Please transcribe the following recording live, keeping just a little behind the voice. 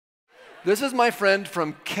This is my friend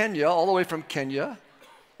from Kenya, all the way from Kenya,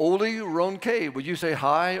 Ole Ronkei. Would you say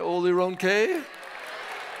hi, Ole Ronkei?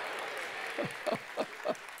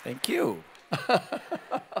 Thank you.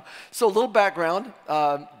 So a little background.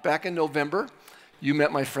 Back in November, you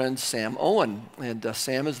met my friend Sam Owen. And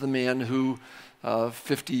Sam is the man who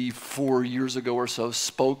 54 years ago or so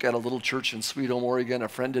spoke at a little church in Sweet Home, Oregon. A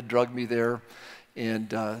friend had drugged me there.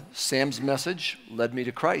 And Sam's message led me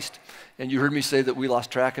to Christ. And you heard me say that we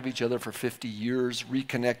lost track of each other for 50 years,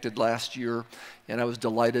 reconnected last year. And I was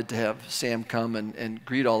delighted to have Sam come and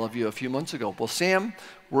greet all of you a few months ago. Well, Sam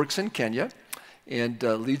works in Kenya and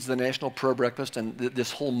leads the National Prayer Breakfast and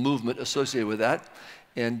this whole movement associated with that.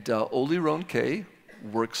 And Ole Ronkei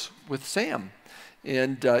works with Sam.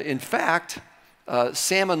 And in fact,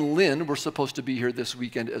 Sam and Lynn were supposed to be here this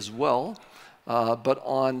weekend as well. But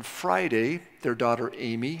on Friday, their daughter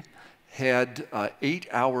Amy had 8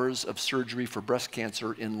 hours of surgery for breast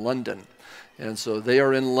cancer in London. And so they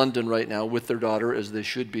are in London right now with their daughter, as they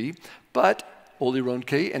should be. But Ole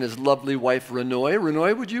Ronkei and his lovely wife, Renoy.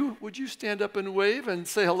 Renoy, would you stand up and wave and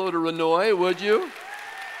say hello to Renoy, would you?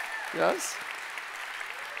 Yes?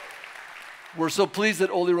 We're so pleased that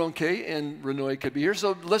Ole Ronkei and Renoy could be here.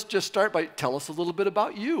 So let's just start by tell us a little bit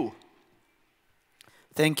about you.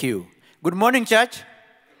 Thank you. Good morning, church. Good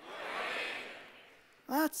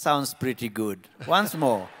morning. That sounds pretty good. Once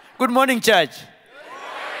more. Good morning, church.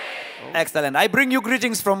 Good morning. Excellent. I bring you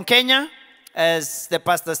greetings from Kenya. As the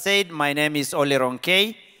pastor said, my name is Ole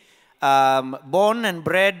Ronkei. Born and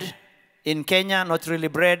bred in Kenya, not really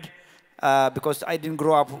bred, because I didn't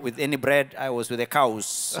grow up with any bread. I was with the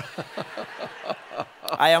cows.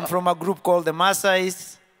 I am from a group called the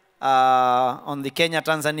Maasais on the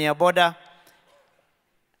Kenya-Tanzania border.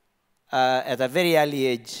 At a very early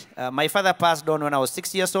age. My father passed on when I was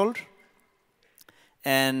 6 years old.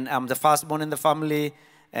 And I'm the firstborn in the family.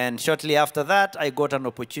 And shortly after that, I got an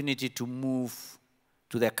opportunity to move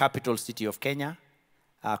to the capital city of Kenya,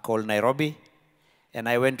 called Nairobi. And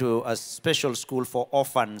I went to a special school for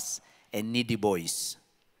orphans and needy boys.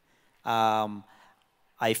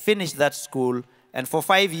 I finished that school. And for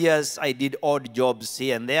 5 years, I did odd jobs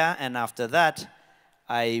here and there. And after that,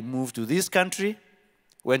 I moved to this country.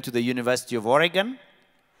 Went to the University of Oregon.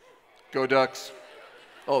 Go Ducks.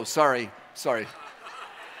 Oh, sorry.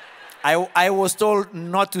 I was told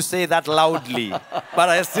not to say that loudly, but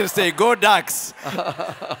I still say, go Ducks.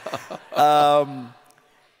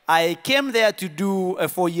 I came there to do a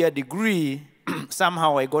 4-year degree.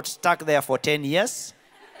 Somehow I got stuck there for 10 years.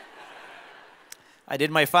 I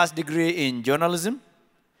did my first degree in journalism.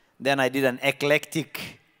 Then I did an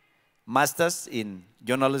eclectic master's in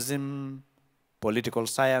journalism, political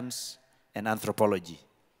science, and anthropology.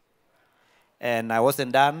 And I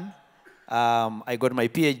wasn't done. I got my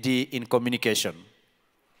PhD in communication.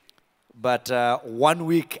 But 1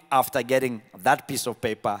 week after getting that piece of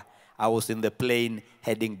paper, I was in the plane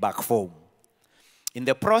heading back home. In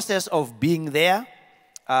the process of being there,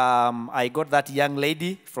 I got that young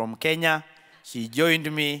lady from Kenya. She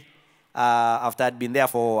joined me after I'd been there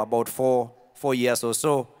for about four years or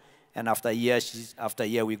so. And after a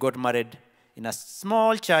year, we got married in a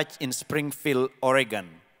small church in Springfield, Oregon.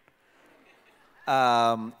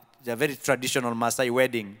 It's a very traditional Maasai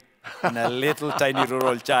wedding in a little tiny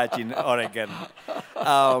rural church in Oregon.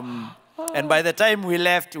 And by the time we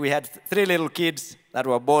left, we had 3 little kids that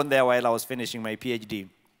were born there while I was finishing my PhD.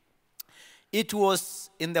 It was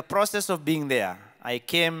in the process of being there. I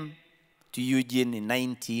came to Eugene in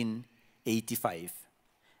 1985,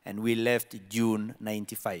 and we left June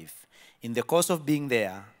 95. In the course of being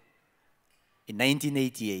there, in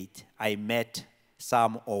 1988, I met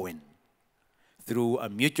Sam Owen through a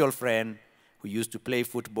mutual friend who used to play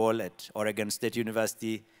football at Oregon State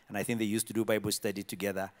University, and I think they used to do Bible study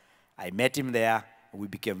together. I met him there. We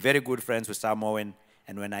became very good friends with Sam Owen,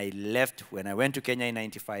 and when I went to Kenya in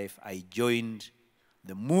 95, I joined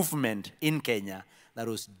the movement in Kenya that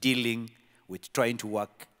was dealing with trying to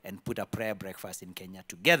work and put a prayer breakfast in Kenya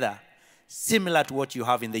together, similar to what you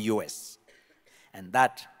have in the US. And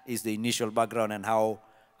that is the initial background and how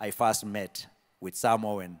I first met with Sam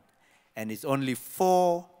Owen. And it's only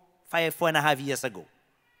 4.5 years ago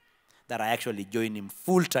that I actually joined him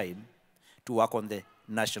full-time to work on the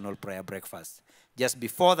National Prayer Breakfast. Just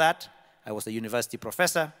before that, I was a university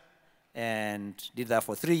professor and did that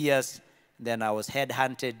for 3 years. Then I was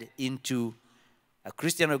headhunted into a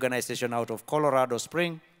Christian organization out of Colorado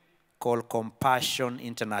Springs called Compassion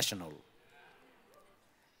International.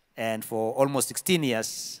 And for almost 16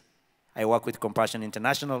 years, I worked with Compassion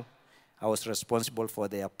International. I was responsible for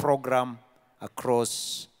their program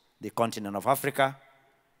across the continent of Africa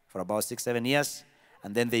for about 6-7 years.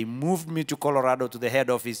 And then they moved me to Colorado to the head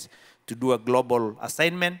office to do a global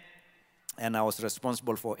assignment. And I was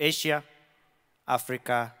responsible for Asia,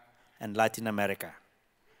 Africa, and Latin America.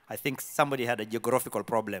 I think somebody had a geographical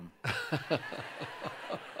problem.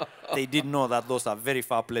 They didn't know that those are very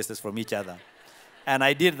far places from each other. And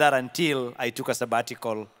I did that until I took a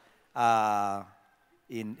sabbatical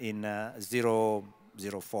in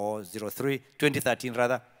 2013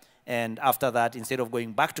 rather. And after that, instead of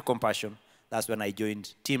going back to Compassion, that's when I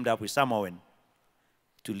teamed up with Sam Owen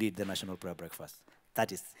to lead the National Prayer Breakfast.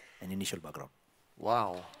 That is an initial background.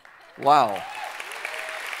 Wow. Wow.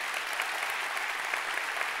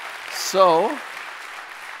 So,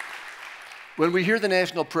 when we hear the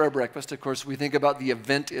National Prayer Breakfast, of course, we think about the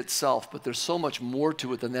event itself, but there's so much more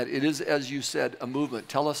to it than that. It is, as you said, a movement.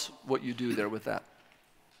 Tell us what you do there with that.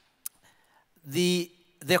 The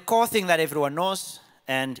core thing that everyone knows,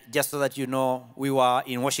 and just so that you know, we were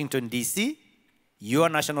in Washington, D.C. Your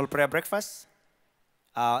National Prayer Breakfast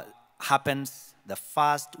happens the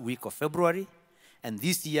first week of February, and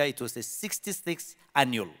this year it was the 66th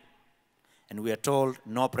annual. And we are told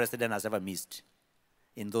no president has ever missed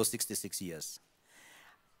in those 66 years.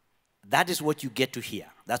 That is what you get to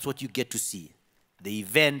hear. That's what you get to see. The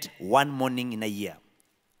event one morning in a year.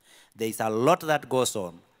 There is a lot that goes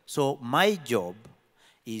on. So my job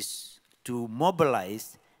is to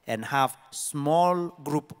mobilize and have small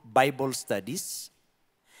group Bible studies.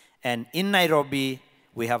 And in Nairobi,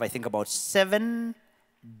 we have, I think, about 7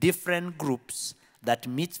 different groups that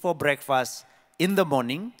meet for breakfast in the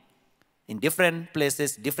morning, in different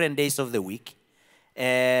places, different days of the week.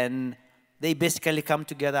 And they basically come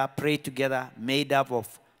together, pray together, made up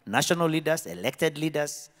of national leaders, elected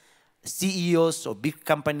leaders, CEOs of big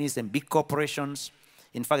companies and big corporations.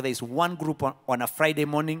 In fact, there is one group on a Friday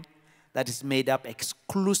morning that is made up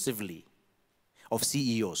exclusively of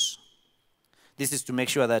CEOs. This is to make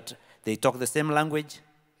sure that they talk the same language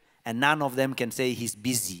and none of them can say he's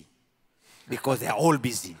busy, because they are all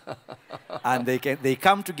busy. And they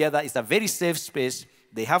come together. It's a very safe space.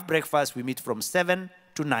 They have breakfast. We meet from 7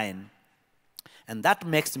 to 9. And that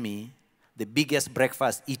makes me the biggest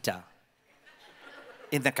breakfast eater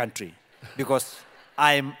in the country, because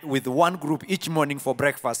I'm with one group each morning for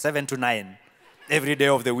breakfast, 7 to 9, every day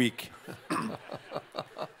of the week.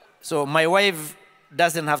 So my wife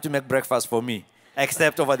doesn't have to make breakfast for me,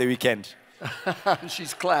 except over the weekend.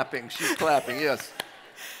 She's clapping, yes.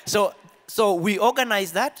 So we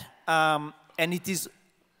organize that, and it is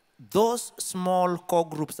those small core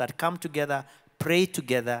groups that come together, pray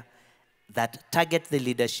together, that target the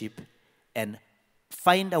leadership and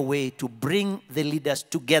find a way to bring the leaders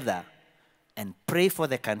together and pray for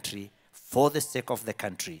the country, for the sake of the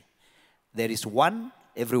country. There is one,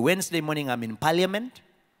 every Wednesday morning I'm in Parliament,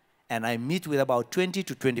 and I meet with about 20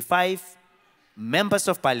 to 25 members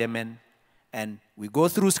of Parliament, and we go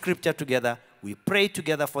through scripture together, we pray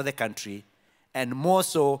together for the country, and more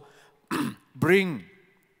so, bring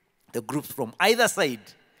the groups from either side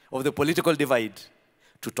of the political divide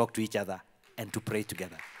to talk to each other and to pray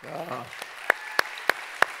together. Ah.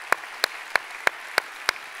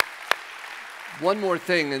 One more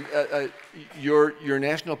thing, your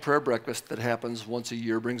National Prayer Breakfast that happens once a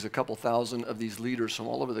year brings a couple thousand of these leaders from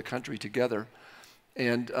all over the country together.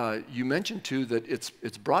 And you mentioned, too, that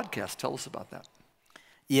it's broadcast. Tell us about that.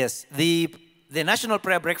 Yes. The National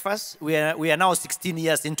Prayer Breakfast, we are now 16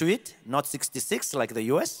 years into it, not 66 like the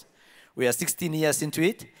US. We are 16 years into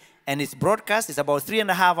it. And it's broadcast. It's about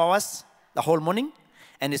 3.5 hours the whole morning.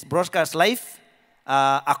 And it's broadcast live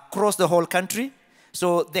across the whole country.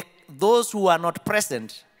 So those who are not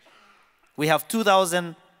present, we have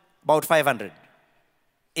 2,000, about 500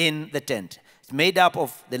 in the tent. It's made up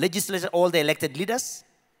of the legislature, all the elected leaders.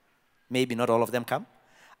 Maybe not all of them come.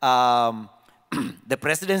 The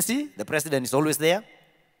presidency, the president is always there.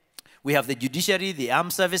 We have the judiciary, the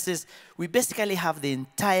armed services. We basically have the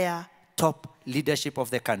entire top leadership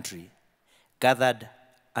of the country gathered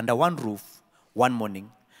under one roof one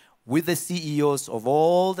morning with the CEOs of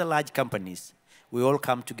all the large companies. We all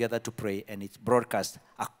come together to pray, and it's broadcast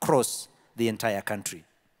across the entire country.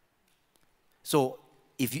 So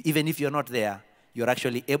even if you're not there, you're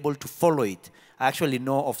actually able to follow it. I actually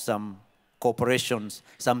know of some corporations,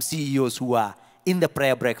 some CEOs who are in the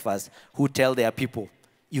prayer breakfast who tell their people,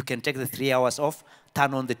 you can take the 3 hours off,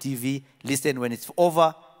 turn on the TV, listen when it's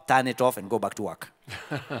over, turn it off, and go back to work.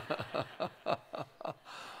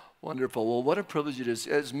 Wonderful. Well, what a privilege it is.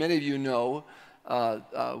 As many of you know,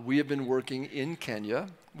 we have been working in Kenya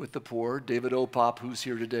with the poor. David Opop, who's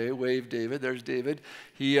here today. Wave, David. There's David.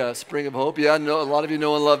 He, Spring of Hope. Yeah, no, a lot of you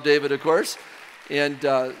know and love David, of course.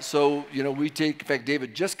 And so, you know, we take, in fact,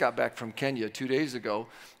 David just got back from Kenya 2 days ago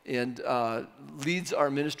and leads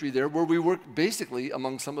our ministry there, where we work basically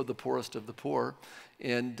among some of the poorest of the poor.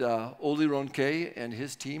 And Ole Ronkei and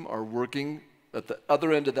his team are working at the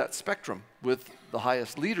other end of that spectrum with the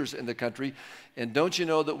highest leaders in the country. And don't you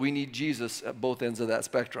know that we need Jesus at both ends of that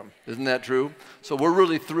spectrum? Isn't that true? So we're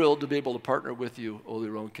really thrilled to be able to partner with you, Ole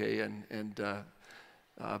Ronkei, and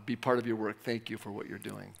be part of your work. Thank you for what you're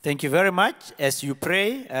doing. Thank you very much. As you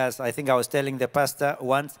pray, as I think I was telling the pastor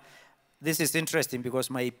once, this is interesting because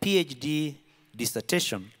my PhD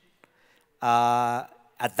dissertation,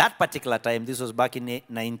 at that particular time, this was back in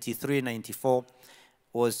 93, 94,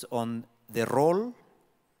 was on the role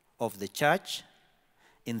of the church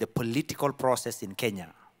in the political process in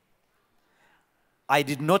Kenya. I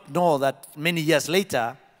did not know that many years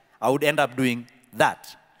later, I would end up doing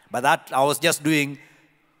that. But that I was just doing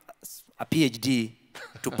a PhD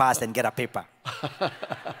to pass and get a paper.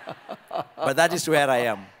 But that is where I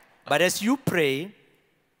am. But as you pray,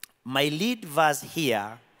 my lead verse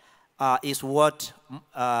here is what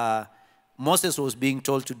Moses was being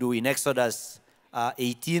told to do in Exodus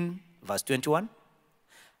 18, verse 21.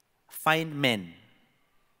 Find men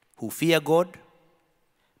who fear God,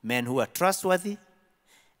 men who are trustworthy,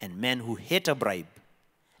 and men who hate a bribe,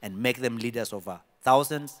 and make them leaders over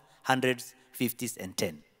thousands, hundreds, fifties, and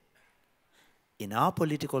 10. In our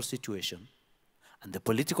political situation, and the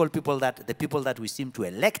people that we seem to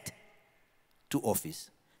elect to office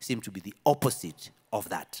seem to be the opposite of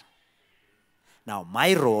that. Now,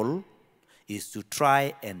 my role is to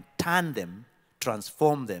try and turn them,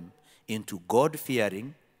 transform them into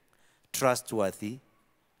God-fearing, trustworthy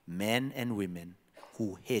men and women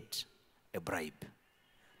who hate a bribe.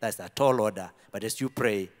 That's a tall order, but as you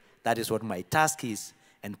pray, that is what my task is,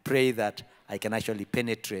 and pray that I can actually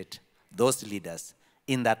penetrate those leaders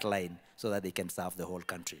in that line so that they can serve the whole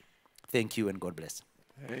country. Thank you and God bless.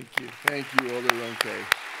 Thank you, Ole Ronkei.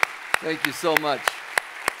 Thank you so much.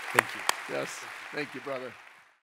 Thank you. Yes, thank you, brother.